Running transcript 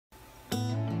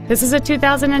This is a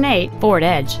 2008 Ford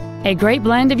Edge, a great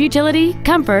blend of utility,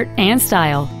 comfort, and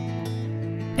style.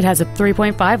 It has a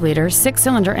 3.5-liter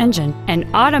six-cylinder engine, an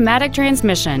automatic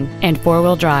transmission, and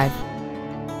four-wheel drive.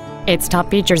 Its top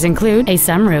features include a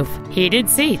sunroof, heated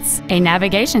seats, a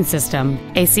navigation system,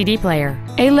 a CD player,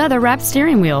 a leather-wrapped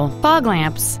steering wheel, fog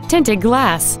lamps, tinted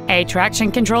glass, a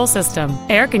traction control system,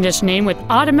 air conditioning with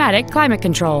automatic climate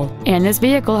control, and this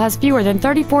vehicle has fewer than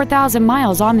 34,000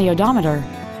 miles on the odometer.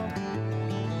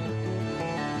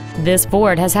 This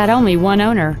Ford has had only one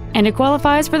owner, and it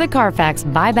qualifies for the Carfax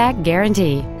buyback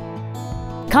guarantee.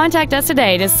 Contact us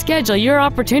today to schedule your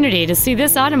opportunity to see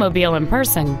this automobile in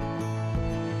person.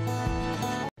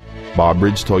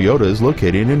 BobBridge Toyota is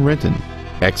located in Renton.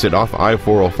 Exit off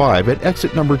I-405 at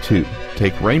exit number 2.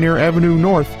 Take Rainier Avenue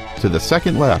north to the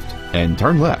second left and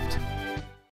turn left.